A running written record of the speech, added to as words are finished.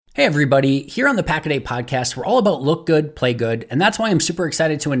Hey everybody, here on the Pack-A-Day podcast, we're all about look good, play good, and that's why I'm super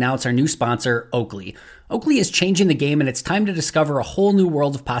excited to announce our new sponsor, Oakley. Oakley is changing the game and it's time to discover a whole new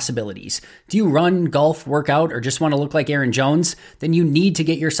world of possibilities. Do you run, golf, work out, or just want to look like Aaron Jones? Then you need to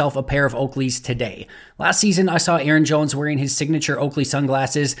get yourself a pair of Oakleys today. Last season, I saw Aaron Jones wearing his signature Oakley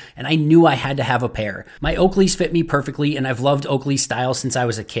sunglasses, and I knew I had to have a pair. My Oakleys fit me perfectly, and I've loved Oakley style since I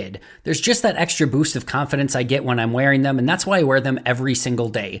was a kid. There's just that extra boost of confidence I get when I'm wearing them, and that's why I wear them every single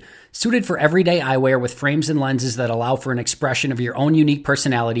day. Suited for everyday eyewear with frames and lenses that allow for an expression of your own unique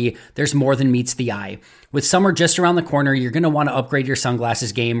personality, there's more than meets the eye. With summer just around the corner, you're going to want to upgrade your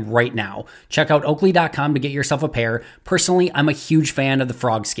sunglasses game right now. Check out Oakley.com to get yourself a pair. Personally, I'm a huge fan of the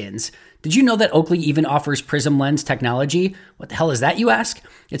frog skins. Did you know that Oakley even offers Prism Lens technology? What the hell is that, you ask?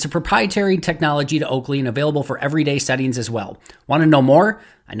 It's a proprietary technology to Oakley and available for everyday settings as well. Want to know more?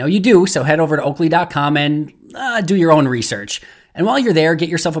 I know you do, so head over to Oakley.com and do your own research. And while you're there, get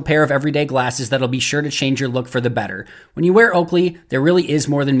yourself a pair of everyday glasses that'll be sure to change your look for the better. When you wear Oakley, there really is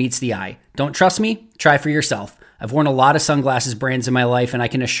more than meets the eye. Don't trust me? Try for yourself. I've worn a lot of sunglasses brands in my life, and I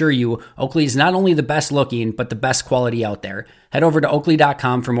can assure you, Oakley is not only the best looking, but the best quality out there. Head over to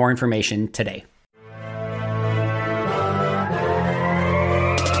Oakley.com for more information today.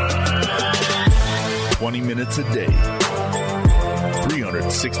 Minutes a day,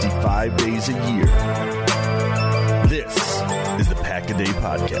 365 days a year. This is the Pack-A-Day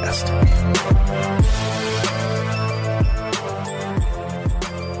Podcast.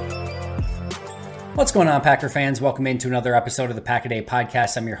 What's going on, Packer fans? Welcome into another episode of the Pack-A-Day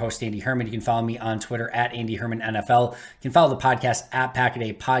Podcast. I'm your host, Andy Herman. You can follow me on Twitter at Andy Herman NFL. You can follow the podcast at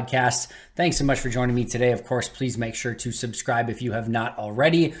Pack-A-Day Podcast. Thanks so much for joining me today. Of course, please make sure to subscribe if you have not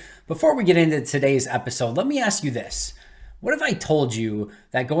already. Before we get into today's episode, let me ask you this. What if I told you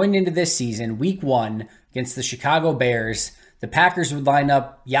that going into this season, week 1 against the Chicago Bears, the Packers would line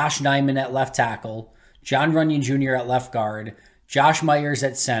up Yosh Nijman at left tackle, Jon Runyan Jr. at left guard, Josh Myers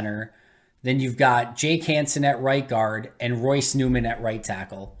at center, then you've got Jake Hansen at right guard and Royce Newman at right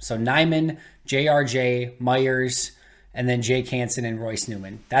tackle. So Nijman, JRJ, Myers, and then Jake Hansen and Royce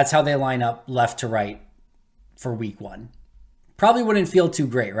Newman. That's how they line up left to right for week 1. Probably wouldn't feel too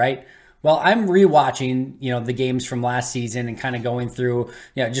great, right? Well, I'm rewatching, the games from last season and kind of going through,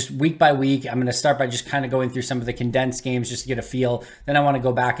 just week by week. I'm going to start by just kind of going through some of the condensed games just to get a feel. Then I want to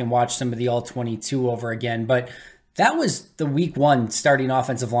go back and watch some of the all 22 over again. But that was the week 1 starting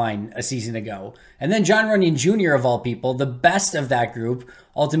offensive line a season ago. And then Jon Runyan Jr., of all people, the best of that group,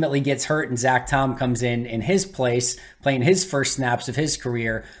 ultimately gets hurt and Zach Tom comes in his place, playing his first snaps of his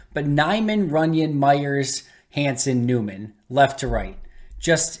career. But Nijman, Runyan, Myers, Hansen, Newman, left to right.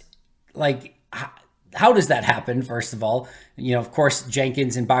 Just like, how does that happen, first of all? Of course,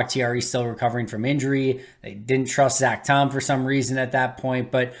 Jenkins and Bakhtiari still recovering from injury. They didn't trust Zach Tom for some reason at that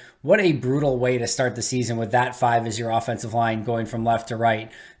point. But what a brutal way to start the season with that 5 as your offensive line going from left to right.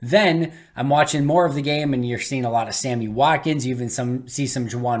 Then I'm watching more of the game and you're seeing a lot of Sammy Watkins. You even see some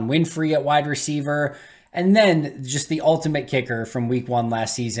Juwann Winfree at wide receiver. And then just the ultimate kicker from week 1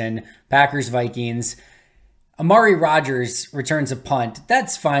 last season, Packers-Vikings. Amari Rodgers returns a punt.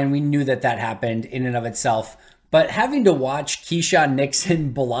 That's fine. We knew that happened in and of itself. But having to watch Keyshawn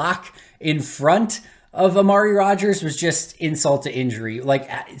Nixon block in front of Amari Rodgers was just insult to injury. Like,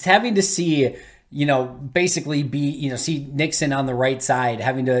 it's having to see, basically be, see Nixon on the right side,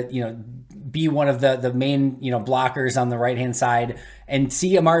 having to, be one of the main, blockers on the right-hand side and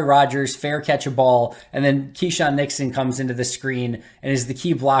see Amari Rodgers fair catch a ball. And then Keyshawn Nixon comes into the screen and is the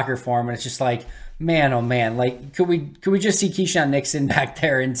key blocker for him. And it's just like, man, oh man, like, could we just see Keyshawn Nixon back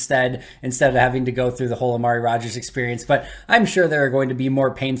there instead of having to go through the whole Amari Rodgers experience? But I'm sure there are going to be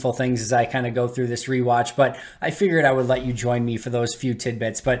more painful things as I kind of go through this rewatch, but I figured I would let you join me for those few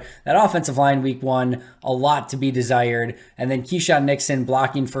tidbits. But that offensive line week 1, a lot to be desired. And then Keyshawn Nixon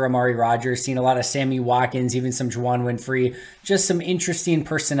blocking for Amari Rodgers, seeing a lot of Sammy Watkins, even some Juwann Winfree, just some interesting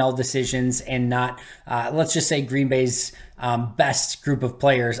personnel decisions and not, let's just say Green Bay's best group of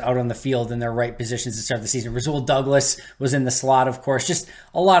players out on the field in their right positions to start the season. Rasul Douglas was in the slot, of course. Just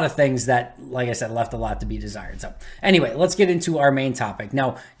a lot of things that, like I said, left a lot to be desired. So anyway, let's get into our main topic.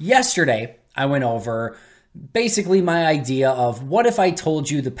 Now, yesterday, I went over basically my idea of what if I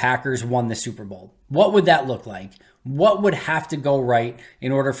told you the Packers won the Super Bowl? What would that look like? What would have to go right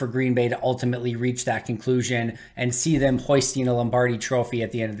in order for Green Bay to ultimately reach that conclusion and see them hoisting a Lombardi trophy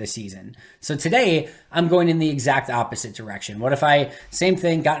at the end of the season? So today, I'm going in the exact opposite direction. What if I, same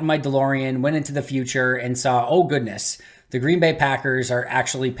thing, got in my DeLorean, went into the future and saw, oh goodness, the Green Bay Packers are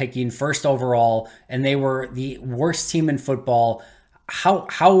actually picking first overall and they were the worst team in football.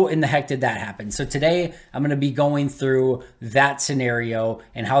 how in the heck did that happen? So today I'm going to be going through that scenario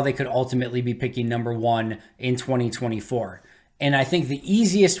and how they could ultimately be picking number one in 2024. And I think the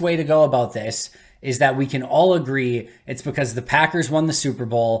easiest way to go about this is that we can all agree it's because the Packers won the Super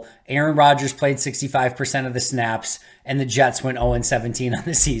Bowl, Aaron Rodgers played 65% of the snaps, and the Jets went 0-17 on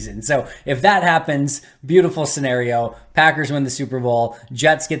the season. So if that happens, beautiful scenario. Packers win the Super Bowl,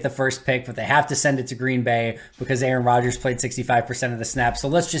 Jets get the first pick, but they have to send it to Green Bay because Aaron Rodgers played 65% of the snaps. So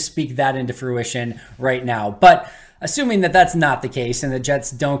let's just speak that into fruition right now. But assuming that that's not the case and the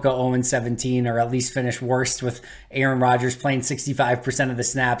Jets don't go 0-17 or at least finish worst with Aaron Rodgers playing 65% of the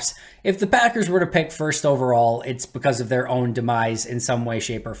snaps, if the Packers were to pick first overall, it's because of their own demise in some way,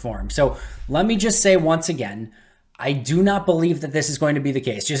 shape, or form. So let me just say once again, I do not believe that this is going to be the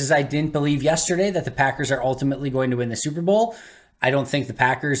case. Just as I didn't believe yesterday that the Packers are ultimately going to win the Super Bowl, I don't think the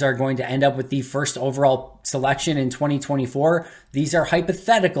Packers are going to end up with the first overall selection in 2024. These are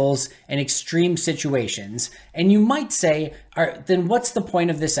hypotheticals and extreme situations. And you might say, then what's the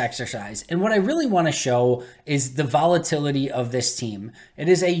point of this exercise? And what I really want to show is the volatility of this team. It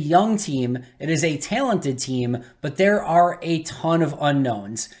is a young team. It is a talented team, but there are a ton of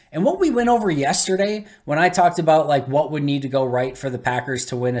unknowns. And what we went over yesterday when I talked about like what would need to go right for the Packers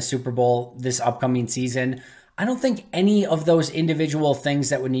to win a Super Bowl this upcoming season, I don't think any of those individual things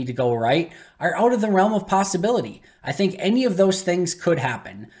that would need to go right are out of the realm of possibility. I think any of those things could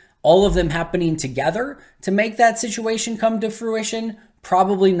happen. All of them happening together to make that situation come to fruition,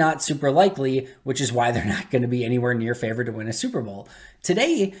 probably not super likely, which is why they're not going to be anywhere near favored to win a Super Bowl.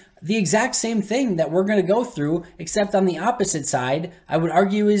 Today, the exact same thing that we're going to go through, except on the opposite side, I would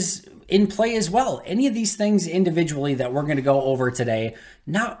argue is in play as well. Any of these things individually that we're going to go over today,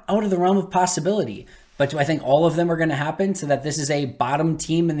 not out of the realm of possibility. But do I think all of them are going to happen so that this is a bottom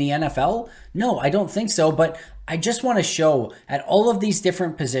team in the NFL? No, I don't think so. But I just want to show at all of these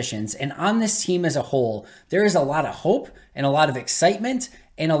different positions and on this team as a whole, there is a lot of hope and a lot of excitement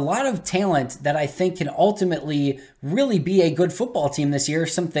and a lot of talent that I think can ultimately really be a good football team this year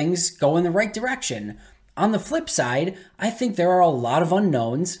if some things go in the right direction. On the flip side, I think there are a lot of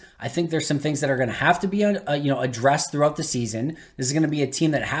unknowns. I think there's some things that are going to have to be addressed throughout the season. This is going to be a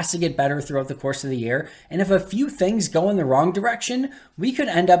team that has to get better throughout the course of the year. And if a few things go in the wrong direction, we could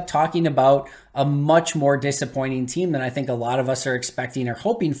end up talking about a much more disappointing team than I think a lot of us are expecting or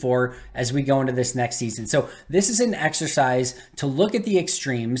hoping for as we go into this next season. So this is an exercise to look at the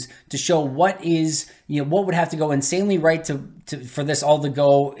extremes, to show what would have to go insanely right for this all to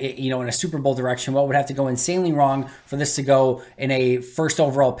go, in a Super Bowl direction, what would have to go insanely wrong for this to go in a first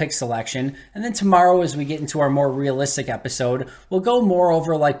overall pick selection. And then tomorrow, as we get into our more realistic episode, we'll go more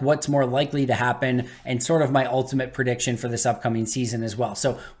over like what's more likely to happen and sort of my ultimate prediction for this upcoming season as well.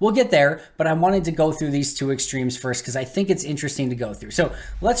 So we'll get there, but I wanted to go through these two extremes first because I think it's interesting to go through. So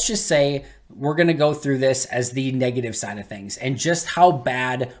let's just say we're going to go through this as the negative side of things and just how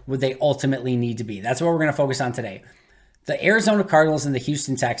bad would they ultimately need to be. That's what we're going to focus on today. The Arizona Cardinals and the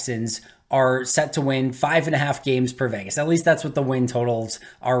Houston Texans are set to win 5.5 games per Vegas. At least that's what the win totals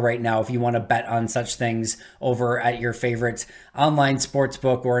are right now if you want to bet on such things over at your favorite online sports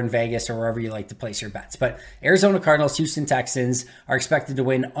book or in Vegas or wherever you like to place your bets. But Arizona Cardinals, Houston Texans are expected to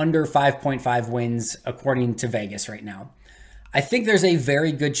win under 5.5 wins according to Vegas right now. I think there's a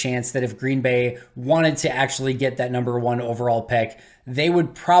very good chance that if Green Bay wanted to actually get that number one overall pick, they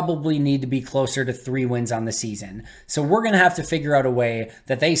would probably need to be closer to 3 wins on the season. So we're going to have to figure out a way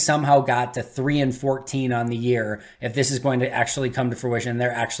that they somehow got to 3-14 on the year if this is going to actually come to fruition.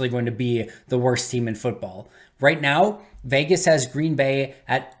 They're actually going to be the worst team in football. Right now, Vegas has Green Bay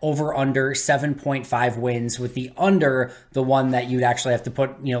at over under 7.5 wins, with the under the one that you'd actually have to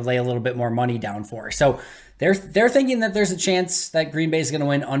put, lay a little bit more money down for. So they're thinking that there's a chance that Green Bay is going to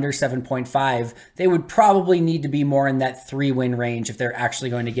win under 7.5. They would probably need to be more in that 3-win range if they're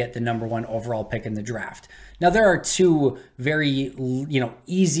actually going to get the number one overall pick in the draft. Now, there are two very,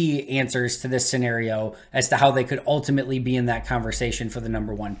 easy answers to this scenario as to how they could ultimately be in that conversation for the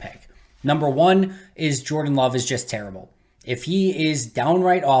number one pick. Number one is Jordan Love is just terrible. If he is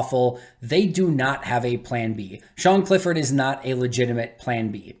downright awful, they do not have a plan B. Sean Clifford is not a legitimate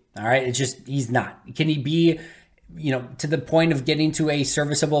plan B. All right. He's not. Can he be, to the point of getting to a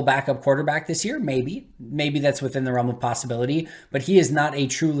serviceable backup quarterback this year? Maybe that's within the realm of possibility, but he is not a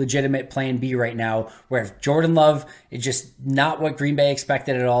true legitimate plan B right now, where if Jordan Love is just not what Green Bay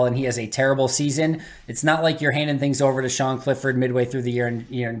expected at all and he has a terrible season, it's not like you're handing things over to Sean Clifford midway through the year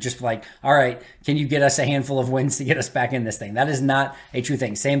and just like, all right, can you get us a handful of wins to get us back in this thing? That is not a true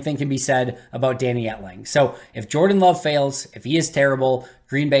thing. Same thing can be said about Danny Etling. So if Jordan Love fails, if he is terrible,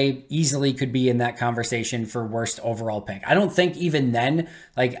 Green Bay easily could be in that conversation for worst overall pick. I don't think even then,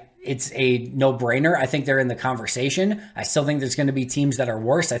 like, it's a no-brainer. I think they're in the conversation. I still think there's going to be teams that are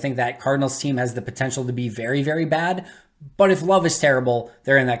worse. I think that Cardinals team has the potential to be very, very bad. But if Love is terrible,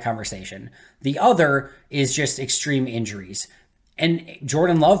 they're in that conversation. The other is just extreme injuries. And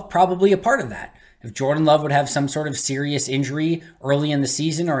Jordan Love probably a part of that. If Jordan Love would have some sort of serious injury early in the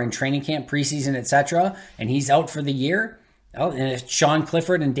season or in training camp, preseason, etc., and he's out for the year, and it's Sean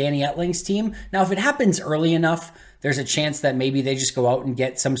Clifford and Danny Etling's team. Now, if it happens early enough, there's a chance that maybe they just go out and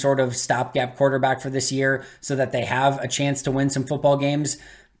get some sort of stopgap quarterback for this year so that they have a chance to win some football games.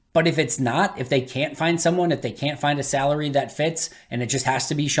 But if it's not, if they can't find someone, if they can't find a salary that fits, and it just has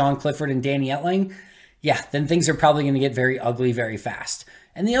to be Sean Clifford and Danny Etling, yeah, then things are probably going to get very ugly very fast.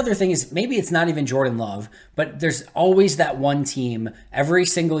 And the other thing is, maybe it's not even Jordan Love, but there's always that one team every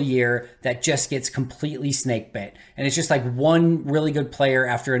single year that just gets completely snake bit. And it's just like one really good player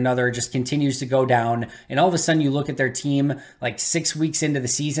after another just continues to go down. And all of a sudden you look at their team like 6 weeks into the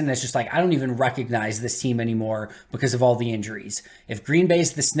season, and it's just like, I don't even recognize this team anymore because of all the injuries. If Green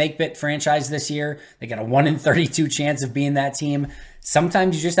Bay's the snake bit franchise this year, they got a 1 in 32 chance of being that team.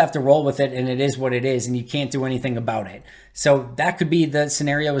 Sometimes you just have to roll with it, and it is what it is, and you can't do anything about it. So that could be the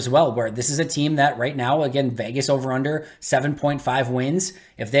scenario as well, where this is a team that right now, again, Vegas over under 7.5 wins.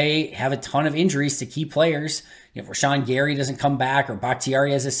 If they have a ton of injuries to key players, if Rashawn Gary doesn't come back, or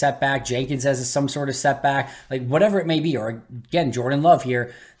Bakhtiari has a setback, Jenkins has some sort of setback, like whatever it may be, or again, Jordan Love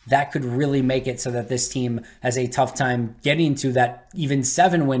here, that could really make it so that this team has a tough time getting to that even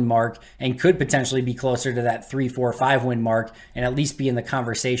 7-win mark and could potentially be closer to that 3, 4, 5-win mark and at least be in the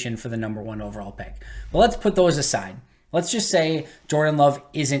conversation for the number 1 overall pick. But let's put those aside. Let's just say Jordan Love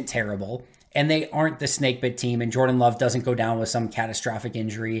isn't terrible and they aren't the snakebit team and Jordan Love doesn't go down with some catastrophic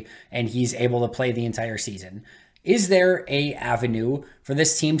injury and he's able to play the entire season. Is there a avenue for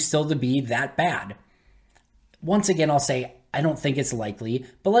this team still to be that bad? Once again, I'll say I don't think it's likely,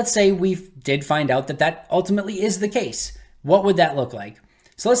 but let's say we did find out that that ultimately is the case. What would that look like?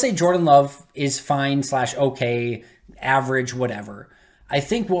 So let's say Jordan Love is fine / okay, average, whatever. I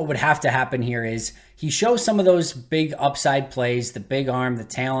think what would have to happen here is he shows some of those big upside plays, the big arm, the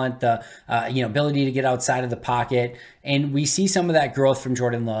talent, the ability to get outside of the pocket, and we see some of that growth from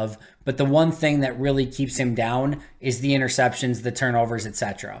Jordan Love. But the one thing that really keeps him down is the interceptions, the turnovers,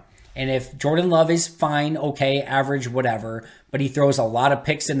 etc. And if Jordan Love is fine, okay, average, whatever, but he throws a lot of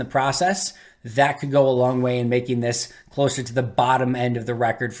picks in the process, that could go a long way in making this closer to the bottom end of the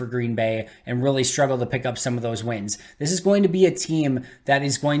record for Green Bay and really struggle to pick up some of those wins. This is going to be a team that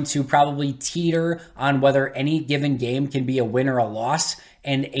is going to probably teeter on whether any given game can be a win or a loss,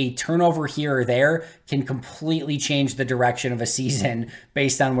 and a turnover here or there can completely change the direction of a season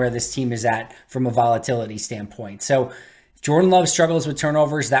based on where this team is at from a volatility standpoint. So Jordan Love struggles with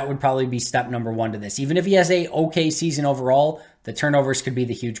turnovers. That would probably be step number 1 to this. Even if he has a okay season overall, the turnovers could be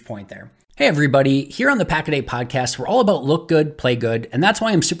the huge point there. Hey everybody, here on the Pack-A-Day podcast, we're all about look good, play good, and that's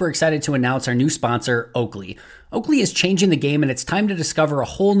why I'm super excited to announce our new sponsor, Oakley. Oakley is changing the game, and it's time to discover a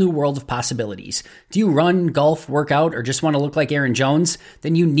whole new world of possibilities. Do you run, golf, work out, or just want to look like Aaron Jones?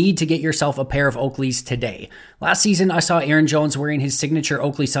 Then you need to get yourself a pair of Oakleys today. Last season, I saw Aaron Jones wearing his signature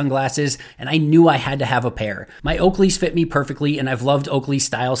Oakley sunglasses, and I knew I had to have a pair. My Oakleys fit me perfectly, and I've loved Oakley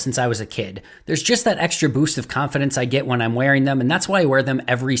style since I was a kid. There's just that extra boost of confidence I get when I'm wearing them, and that's why I wear them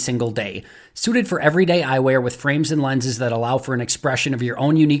every single day. Suited for everyday eyewear with frames and lenses that allow for an expression of your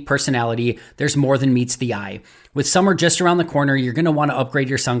own unique personality, there's more than meets the eye. With summer just around the corner, you're going to want to upgrade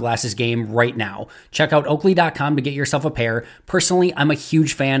your sunglasses game right now. Check out Oakley.com to get yourself a pair. Personally, I'm a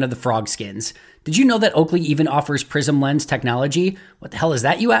huge fan of the frog skins. Did you know that Oakley even offers Prism Lens technology? What the hell is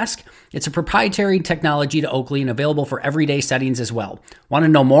that, you ask? It's a proprietary technology to Oakley and available for everyday settings as well. Want to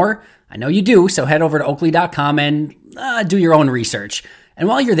know more? I know you do, so head over to Oakley.com and do your own research. And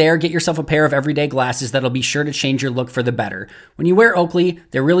while you're there, get yourself a pair of everyday glasses that'll be sure to change your look for the better. When you wear Oakley,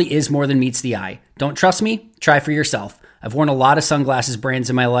 there really is more than meets the eye. Don't trust me? Try for yourself. I've worn a lot of sunglasses brands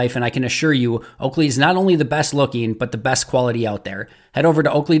in my life, and I can assure you, Oakley is not only the best looking, but the best quality out there. Head over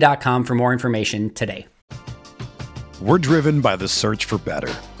to Oakley.com for more information today. We're driven by the search for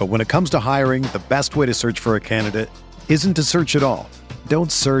better. But when it comes to hiring, the best way to search for a candidate isn't to search at all.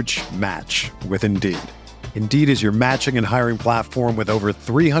 Don't search, match with Indeed. Indeed is your matching and hiring platform with over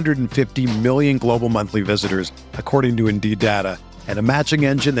 350 million global monthly visitors, according to Indeed data, and a matching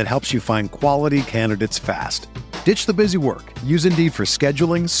engine that helps you find quality candidates fast. Ditch the busy work. Use Indeed for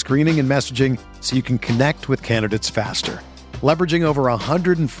scheduling, screening, and messaging so you can connect with candidates faster. Leveraging over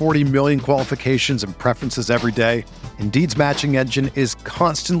 140 million qualifications and preferences every day, Indeed's matching engine is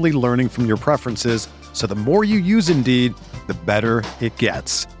constantly learning from your preferences, So the more you use Indeed, the better it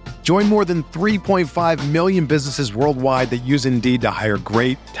gets. Join more than 3.5 million businesses worldwide that use Indeed to hire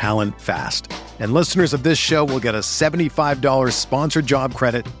great talent fast. And listeners of this show will get a $75 sponsored job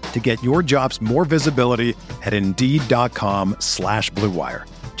credit to get your jobs more visibility at Indeed.com/Blue Wire.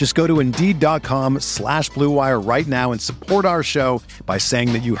 Just go to Indeed.com/Blue Wire right now and support our show by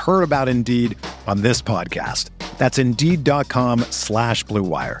saying that you heard about Indeed on this podcast. That's Indeed.com/Blue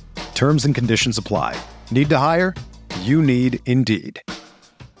Wire. Terms and conditions apply. Need to hire? You need Indeed.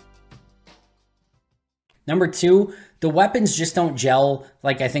 Number 2, the weapons just don't gel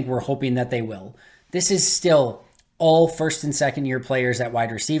like I think we're hoping that they will. This is still all first and second year players at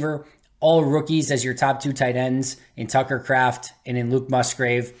wide receiver, all rookies as your top 2 tight ends in Tucker Kraft and in Luke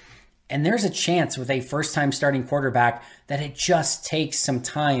Musgrave. And there's a chance with a first-time starting quarterback that it just takes some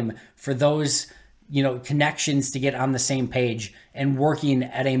time for those, connections to get on the same page and working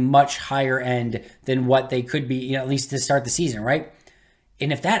at a much higher end than what they could be, at least to start the season, right?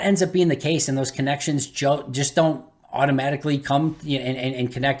 And if that ends up being the case and those connections just don't automatically come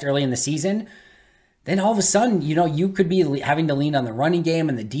and connect early in the season, then all of a sudden, you could be having to lean on the running game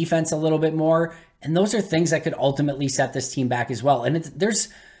and the defense a little bit more. And those are things that could ultimately set this team back as well. And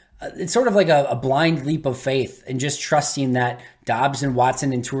it's sort of like a blind leap of faith and just trusting that Dobbs and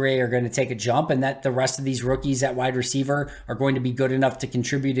Watson and Toure are going to take a jump and that the rest of these rookies at wide receiver are going to be good enough to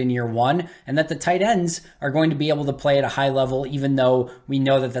contribute in year one, and that the tight ends are going to be able to play at a high level, even though we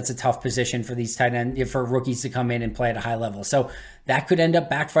know that that's a tough position for these for rookies to come in and play at a high level. So that could end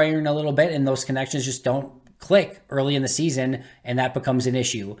up backfiring a little bit, and those connections just don't click early in the season, and that becomes an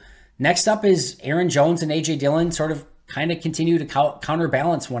issue. Next up is Aaron Jones and A.J. Dillon sort of kind of continue to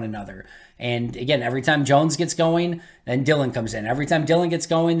counterbalance one another. And again, every time Jones gets going, then Dillon comes in. Every time Dillon gets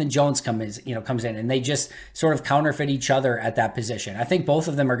going, then Jones comes in. And they just sort of counterfeit each other at that position. I think both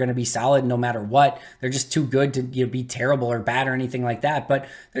of them are going to be solid no matter what. They're just too good to be terrible or bad or anything like that. But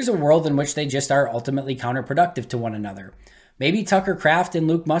there's a world in which they just are ultimately counterproductive to one another. Maybe Tucker Kraft and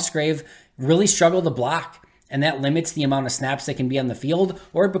Luke Musgrave really struggle to block, and that limits the amount of snaps that can be on the field,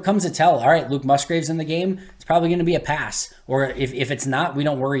 or it becomes a tell. All right, Luke Musgrave's in the game. It's probably going to be a pass. Or if it's not, we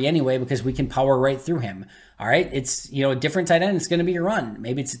don't worry anyway because we can power right through him. All right, it's a different tight end. It's going to be a run.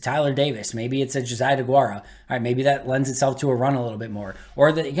 Maybe it's a Tyler Davis. Maybe it's a Josiah DeGuara. All right, maybe that lends itself to a run a little bit more.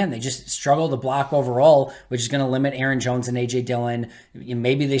 Or they just struggle to block overall, which is going to limit Aaron Jones and A.J. Dillon.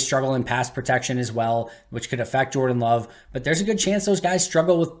 Maybe they struggle in pass protection as well, which could affect Jordan Love. But there's a good chance those guys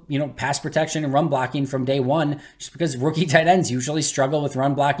struggle with pass protection and run blocking from day one, just because rookie tight ends usually struggle with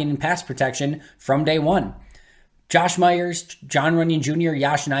run blocking and pass protection from day one. Josh Myers, John Runyon Jr.,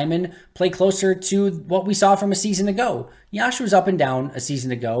 Yosh Nijman play closer to what we saw from a season ago. Yosh was up and down a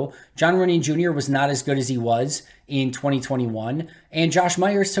season ago. John Runyon Jr. was not as good as he was in 2021. And Josh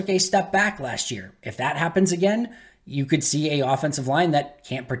Myers took a step back last year. If that happens again, you could see an offensive line that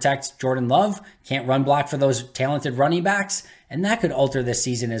can't protect Jordan Love, can't run block for those talented running backs, and that could alter this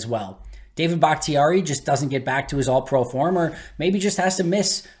season as well. David Bakhtiari just doesn't get back to his all-pro form, or maybe just has to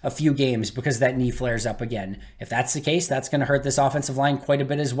miss a few games because that knee flares up again. If that's the case, that's going to hurt this offensive line quite a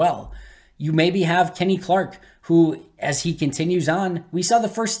bit as well. You maybe have Kenny Clark, who, as he continues on, we saw the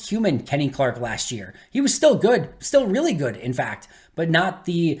first human Kenny Clark last year. He was still good, still really good, in fact, but not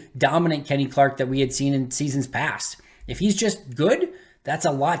the dominant Kenny Clark that we had seen in seasons past. If he's just good, that's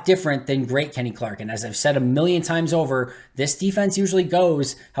a lot different than great Kenny Clark. And as I've said a million times over, this defense usually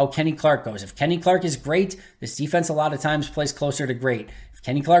goes how Kenny Clark goes. If Kenny Clark is great, this defense a lot of times plays closer to great. If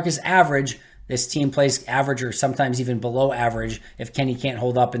Kenny Clark is average, this team plays average or sometimes even below average if Kenny can't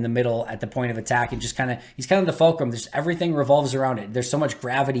hold up in the middle at the point of attack and just he's kind of the fulcrum. Everything revolves around it. There's so much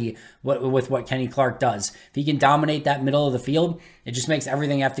gravity with what Kenny Clark does. If he can dominate that middle of the field, it just makes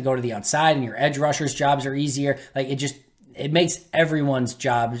everything have to go to the outside, and your edge rushers' jobs are easier. It makes everyone's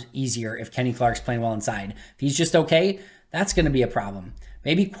jobs easier if Kenny Clark's playing well inside. If he's just okay, that's going to be a problem.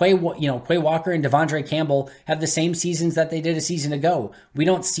 Maybe Quay Walker and Devondre Campbell have the same seasons that they did a season ago. We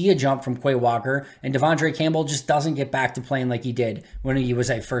don't see a jump from Quay Walker, and Devondre Campbell just doesn't get back to playing like he did when he was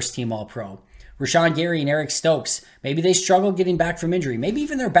a first-team All-Pro. Rashawn Gary and Eric Stokes, maybe they struggle getting back from injury. Maybe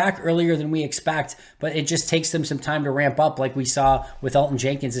even they're back earlier than we expect, but it just takes them some time to ramp up like we saw with Elton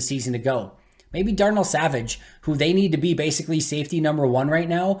Jenkins a season ago. Maybe Darnell Savage, who they need to be basically safety number one right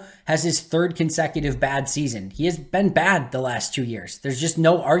now, has his third consecutive bad season. He has been bad the last 2 years. There's just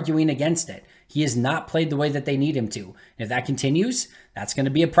no arguing against it. He has not played the way that they need him to. And if that continues, that's going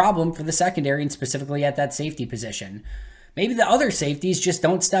to be a problem for the secondary and specifically at that safety position. Maybe the other safeties just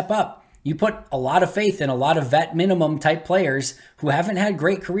don't step up. You put a lot of faith in a lot of vet minimum type players who haven't had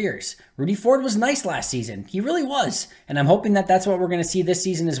great careers. Rudy Ford was nice last season. He really was. And I'm hoping that that's what we're going to see this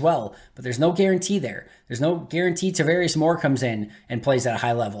season as well. But there's no guarantee there. There's no guarantee Tavarius Moore comes in and plays at a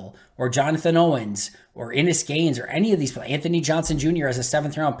high level, or Jonathan Owens, or Innis Gaines, or any of these, Anthony Johnson Jr. as a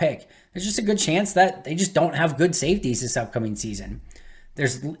 7th round pick. There's just a good chance that they just don't have good safeties this upcoming season.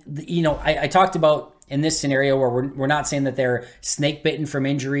 There's, I talked about in this scenario where we're not saying that they're snake bitten from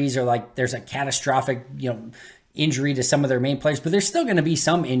injuries or like there's a catastrophic, injury to some of their main players, but there's still going to be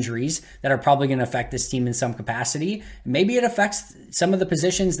some injuries that are probably going to affect this team in some capacity. Maybe it affects some of the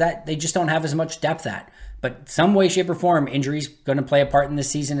positions that they just don't have as much depth at, but some way, shape, or form, injuries going to play a part in this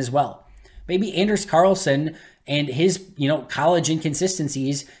season as well. Maybe Anders Carlson and his, college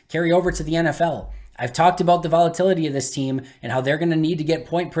inconsistencies carry over to the NFL. I've talked about the volatility of this team and how they're going to need to get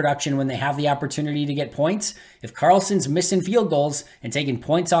point production when they have the opportunity to get points. If Carlson's missing field goals and taking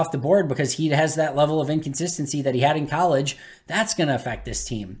points off the board because he has that level of inconsistency that he had in college, that's going to affect this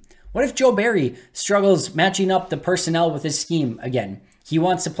team. What if Joe Barry struggles matching up the personnel with his scheme again? He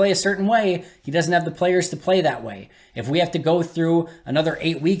wants to play a certain way. He doesn't have the players to play that way. If we have to go through another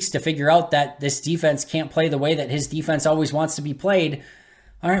 8 weeks to figure out that this defense can't play the way that his defense always wants to be played,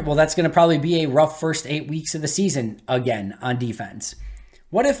 all right, well, that's going to probably be a rough first 8 weeks of the season again on defense.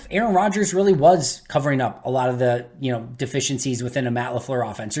 What if Aaron Rodgers really was covering up a lot of the, deficiencies within a Matt LaFleur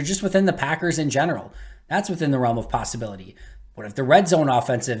offense or just within the Packers in general? That's within the realm of possibility. What if the red zone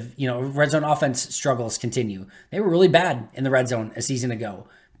offense struggles continue? They were really bad in the red zone a season ago.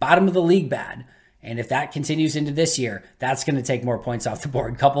 Bottom of the league bad. And if that continues into this year, that's going to take more points off the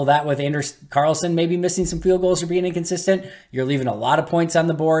board. Couple that with Anders Carlson maybe missing some field goals or being inconsistent. You're leaving a lot of points on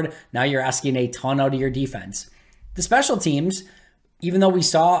the board. Now you're asking a ton out of your defense. The special teams, even though we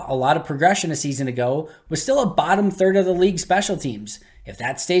saw a lot of progression a season ago, was still a bottom third of the league special teams. If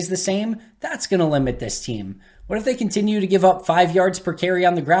that stays the same, that's going to limit this team. What if they continue to give up 5 yards per carry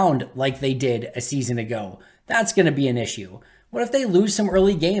on the ground like they did a season ago? That's going to be an issue. What if they lose some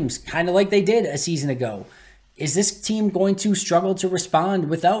early games, kind of like they did a season ago? Is this team going to struggle to respond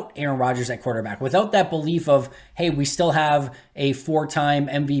without Aaron Rodgers at quarterback, without that belief of, hey, we still have a 4-time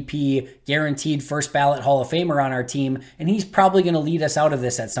MVP, guaranteed first ballot Hall of Famer on our team, and he's probably going to lead us out of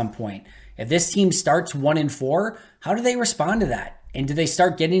this at some point? If this team starts 1-4, how do they respond to that? And do they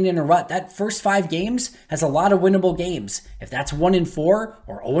start getting in a rut? That first 5 games has a lot of winnable games. If that's 1-4 or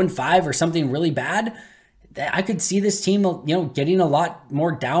 0-5 or something really bad, I could see this team, getting a lot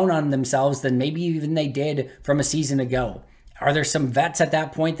more down on themselves than maybe even they did from a season ago. Are there some vets at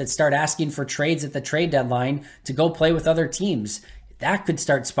that point that start asking for trades at the trade deadline to go play with other teams? That could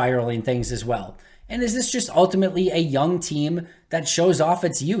start spiraling things as well. And is this just ultimately a young team that shows off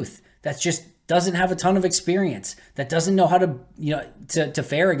its youth, that just doesn't have a ton of experience, that doesn't know how to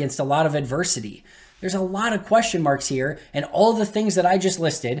fare against a lot of adversity? There's a lot of question marks here, and all the things that I just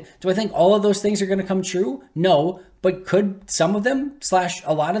listed, do I think all of those things are going to come true? No, but could some of them /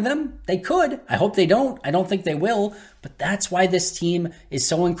 a lot of them? They could. I hope they don't. I don't think they will, but that's why this team is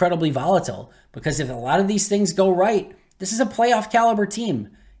so incredibly volatile, because if a lot of these things go right, this is a playoff caliber team.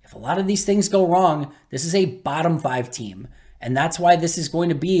 If a lot of these things go wrong, this is a bottom 5 team. And that's why this is going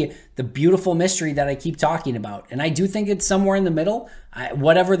to be the beautiful mystery that I keep talking about. And I do think it's somewhere in the middle.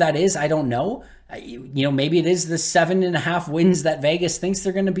 Whatever that is, I don't know. Maybe it is the 7.5 wins that Vegas thinks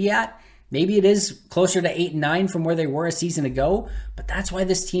they're going to be at. Maybe it is closer to 8-9 from where they were a season ago. But that's why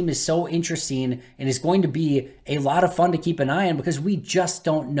this team is so interesting and is going to be a lot of fun to keep an eye on, because we just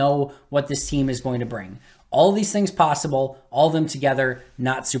don't know what this team is going to bring. All these things possible, all of them together,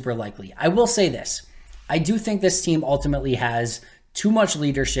 not super likely. I will say this. I do think this team ultimately has too much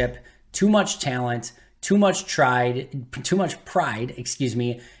leadership, too much talent, too much pride,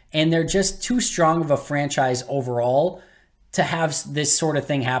 and they're just too strong of a franchise overall to have this sort of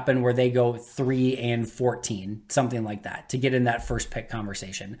thing happen where they go 3-14, something like that, to get in that first pick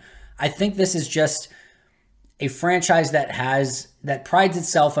conversation. I think this is just a franchise that prides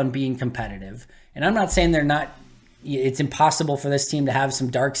itself on being competitive. And I'm not saying it's impossible for this team to have some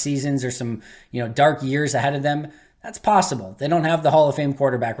dark seasons or some, dark years ahead of them. That's possible. They don't have the Hall of Fame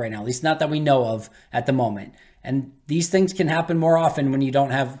quarterback right now, at least not that we know of at the moment. And these things can happen more often when you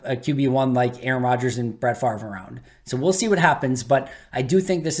don't have a QB1 like Aaron Rodgers and Brett Favre around. So we'll see what happens, but I do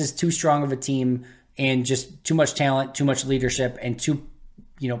think this is too strong of a team and just too much talent, too much leadership, and too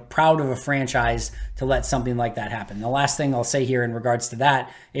proud of a franchise to let something like that happen. The last thing I'll say here in regards to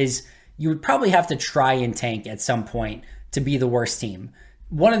that is you would probably have to try and tank at some point to be the worst team.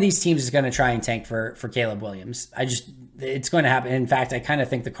 One of these teams is going to try and tank for Caleb Williams. It's going to happen. In fact, I kind of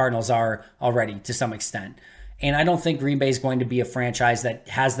think the Cardinals are already to some extent. And I don't think Green Bay is going to be a franchise that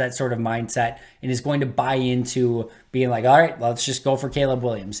has that sort of mindset and is going to buy into being like, all right, let's just go for Caleb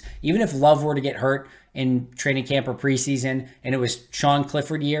Williams. Even if Love were to get hurt in training camp or preseason and it was Sean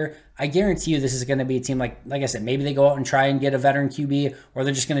Clifford year, I guarantee you this is going to be a team like I said, maybe they go out and try and get a veteran QB, or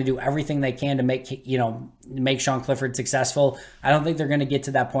they're just going to do everything they can to make Sean Clifford successful. I don't think they're going to get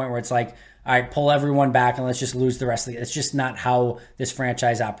to that point where it's like, all right, pull everyone back and let's just lose the rest of it. It's just not how this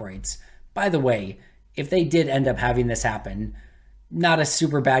franchise operates. By the way, if they did end up having this happen, not a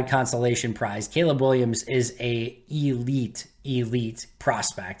super bad consolation prize. Caleb Williams is a elite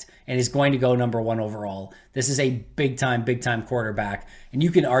prospect and is going to go number 1 overall. This is a big time quarterback. And you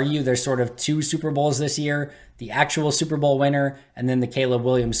can argue there's sort of 2 Super Bowls this year, the actual Super Bowl winner and then the Caleb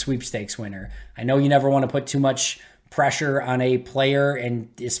Williams sweepstakes winner. I know you never want to put too much pressure on a player, and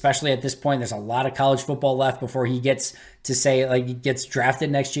especially at this point, there's a lot of college football left before he gets to say, like, he gets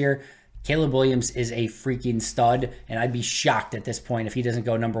drafted next year. Caleb Williams is a freaking stud, and I'd be shocked at this point if he doesn't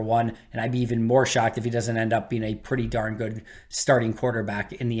go number 1, and I'd be even more shocked if he doesn't end up being a pretty darn good starting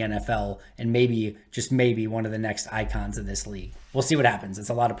quarterback in the NFL, and maybe, just maybe, one of the next icons of this league. We'll see what happens. It's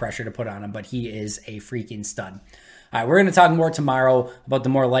a lot of pressure to put on him, but he is a freaking stud. All right, we're going to talk more tomorrow about the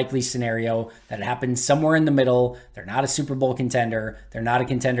more likely scenario that it happens somewhere in the middle. They're not a Super Bowl contender. They're not a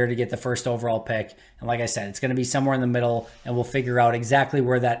contender to get the first overall pick. And like I said, it's going to be somewhere in the middle, and we'll figure out exactly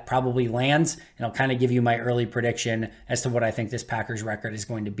where that probably lands. And I'll kind of give you my early prediction as to what I think this Packers record is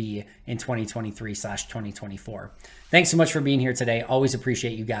going to be in 2023/2024. Thanks so much for being here today. Always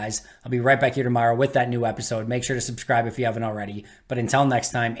appreciate you guys. I'll be right back here tomorrow with that new episode. Make sure to subscribe if you haven't already. But until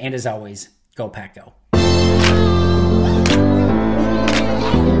next time, and as always, go Pack Go.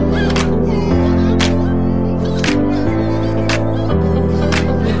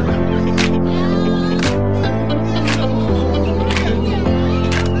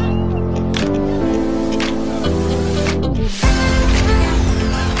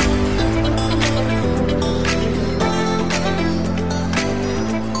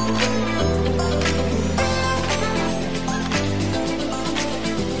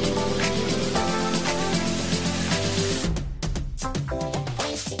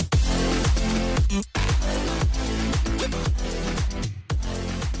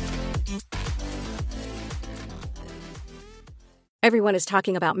 Everyone is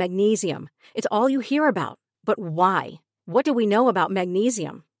talking about magnesium. It's all you hear about. But why? What do we know about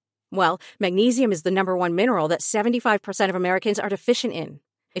magnesium? Well, magnesium is the number 1 mineral that 75% of Americans are deficient in.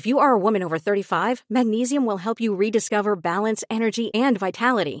 If you are a woman over 35, magnesium will help you rediscover balance, energy, and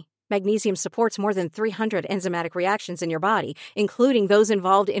vitality. Magnesium supports more than 300 enzymatic reactions in your body, including those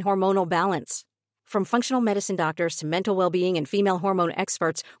involved in hormonal balance. From functional medicine doctors to mental well-being and female hormone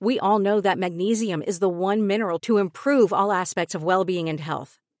experts, we all know that magnesium is the one mineral to improve all aspects of well-being and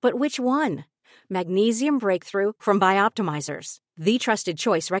health. But which one? Magnesium Breakthrough from Bioptimizers, the trusted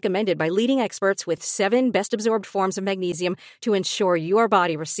choice recommended by leading experts with 7 best-absorbed forms of magnesium to ensure your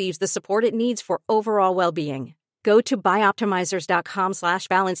body receives the support it needs for overall well-being. Go to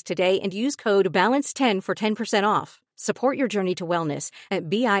bioptimizers.com/balance today and use code BALANCE10 for 10% off. Support your journey to wellness at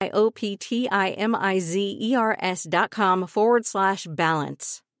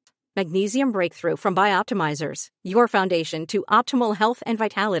bioptimizers.com/balance. Magnesium Breakthrough from Bioptimizers, your foundation to optimal health and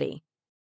vitality.